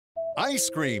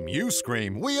Ice cream, you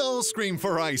scream, we all scream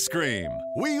for ice cream.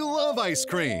 We love ice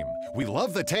cream. We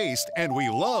love the taste and we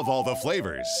love all the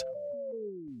flavors.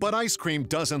 But ice cream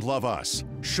doesn't love us.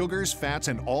 Sugars, fats,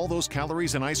 and all those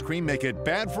calories in ice cream make it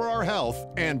bad for our health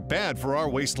and bad for our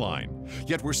waistline.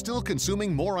 Yet we're still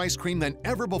consuming more ice cream than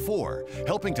ever before,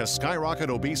 helping to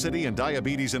skyrocket obesity and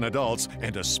diabetes in adults,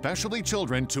 and especially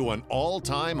children, to an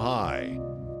all-time high.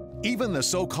 Even the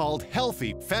so-called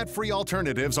healthy, fat-free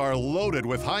alternatives are loaded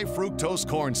with high-fructose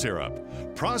corn syrup,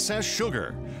 processed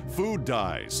sugar, food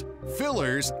dyes,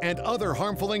 fillers, and other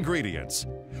harmful ingredients.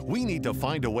 We need to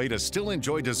find a way to still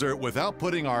enjoy dessert without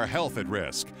putting our health at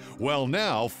risk. Well,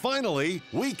 now, finally,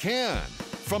 we can!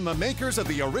 From the makers of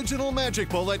the original Magic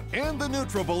Bullet and the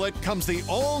NutriBullet comes the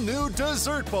all-new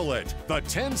Dessert Bullet, the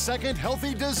 10-second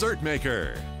healthy dessert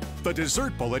maker. The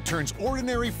Dessert Bullet turns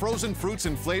ordinary frozen fruits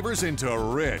and flavors into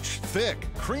rich, thick,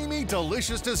 creamy,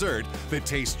 delicious dessert that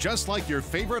tastes just like your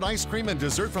favorite ice cream and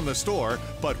dessert from the store,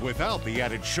 but without the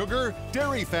added sugar,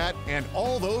 dairy fat, and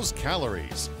all those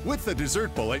calories. With the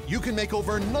Dessert Bullet, you can make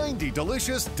over 90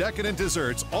 delicious, decadent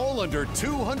desserts all under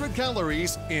 200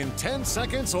 calories in 10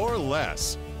 seconds or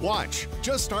less. Watch.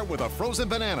 Just start with a frozen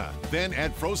banana, then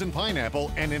add frozen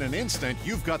pineapple, and in an instant,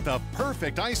 you've got the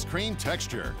perfect ice cream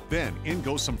texture. Then in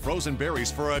goes some frozen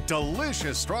berries for a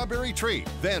delicious strawberry treat.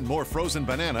 Then more frozen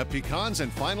banana, pecans,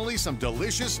 and finally some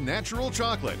delicious natural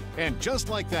chocolate. And just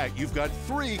like that, you've got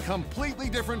 3 completely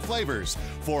different flavors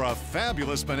for a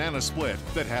fabulous banana split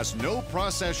that has no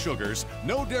processed sugars,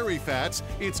 no dairy fats,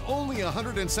 it's only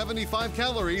 175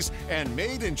 calories, and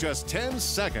made in just 10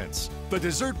 seconds. The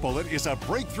Dessert Bullet is a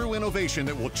breakthrough innovation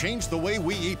that will change the way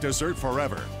we eat dessert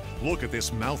forever. Look at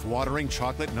this mouth-watering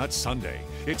chocolate nut sundae.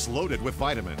 It's loaded with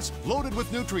vitamins, loaded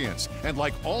with nutrients, and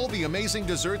like all the amazing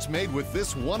desserts made with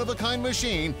this one-of-a-kind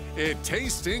machine, it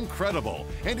tastes incredible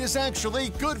and is actually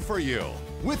good for you.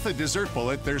 With the Dessert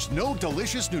Bullet, there's no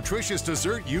delicious, nutritious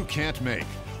dessert you can't make.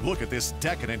 Look at this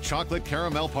decadent chocolate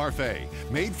caramel parfait.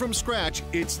 Made from scratch,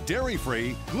 it's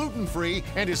dairy-free, gluten-free,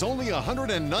 and is only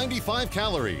 195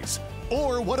 calories.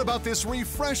 Or what about this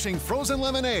refreshing frozen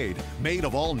lemonade? Made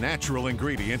of all natural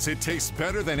ingredients, it tastes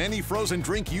better than any frozen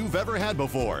drink you've ever had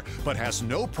before, but has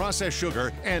no processed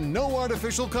sugar and no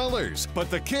artificial colors.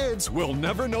 But the kids will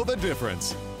never know the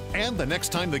difference. And the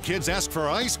next time the kids ask for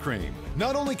ice cream,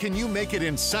 not only can you make it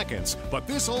in seconds, but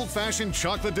this old-fashioned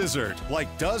chocolate dessert,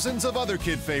 like dozens of other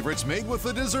kid favorites made with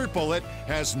the Dessert Bullet,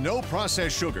 has no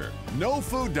processed sugar, no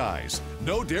food dyes,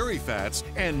 no dairy fats,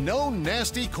 and no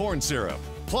nasty corn syrup.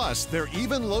 Plus, they're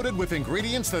even loaded with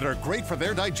ingredients that are great for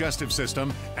their digestive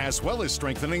system, as well as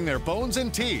strengthening their bones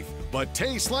and teeth, but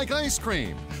taste like ice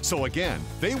cream. So again,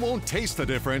 they won't taste the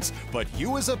difference, but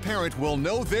you as a parent will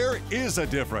know there is a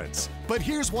difference. But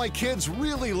here's why kids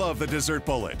really love the Dessert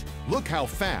Bullet. Look how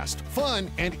fast, fun,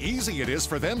 and easy it is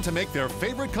for them to make their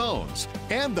favorite cones.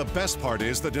 And the best part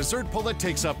is the Dessert Bullet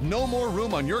takes up no more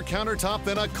room on your countertop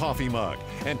than a coffee mug,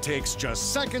 and takes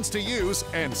just seconds to use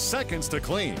and seconds to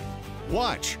clean.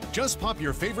 Watch. Just pop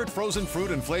your favorite frozen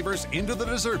fruit and flavors into the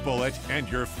Dessert Bullet, and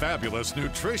your fabulous,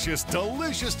 nutritious,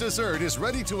 delicious dessert is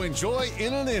ready to enjoy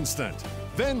in an instant.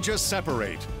 Then just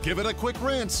separate, give it a quick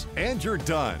rinse, and you're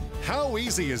done. How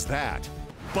easy is that?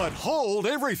 But hold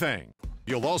everything!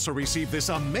 You'll also receive this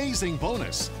amazing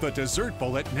bonus, the Dessert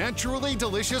Bullet Naturally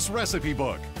Delicious Recipe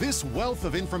Book. This wealth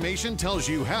of information tells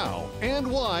you how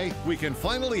and why we can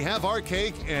finally have our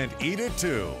cake and eat it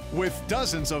too. With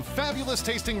dozens of fabulous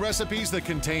tasting recipes that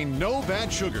contain no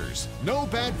bad sugars, no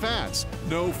bad fats,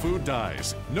 no food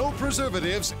dyes, no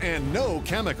preservatives, and no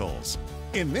chemicals.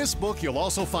 In this book, you'll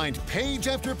also find page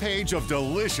after page of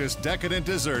delicious, decadent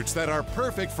desserts that are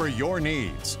perfect for your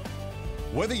needs.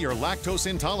 Whether you're lactose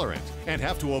intolerant and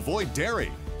have to avoid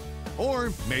dairy,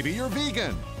 or maybe you're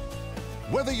vegan,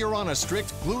 whether you're on a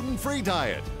strict gluten-free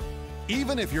diet,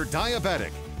 even if you're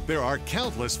diabetic, there are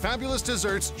countless fabulous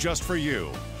desserts just for you.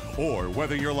 Or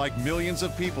whether you're like millions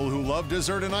of people who love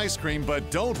dessert and ice cream but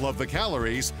don't love the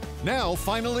calories, now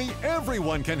finally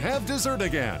everyone can have dessert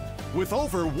again. With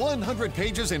over 100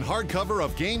 pages in hardcover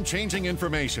of game-changing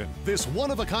information, this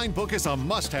one-of-a-kind book is a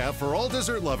must-have for all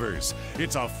dessert lovers.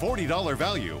 It's a $40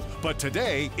 value, but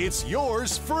today it's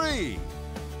yours free!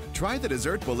 Try the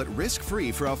Dessert Bullet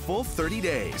risk-free for a full 30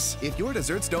 days. If your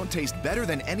desserts don't taste better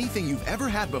than anything you've ever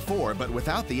had before, but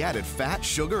without the added fat,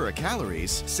 sugar, or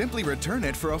calories, simply return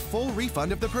it for a full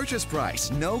refund of the purchase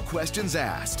price. No questions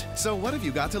asked. So what have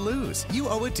you got to lose? You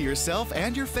owe it to yourself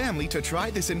and your family to try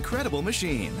this incredible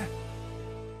machine.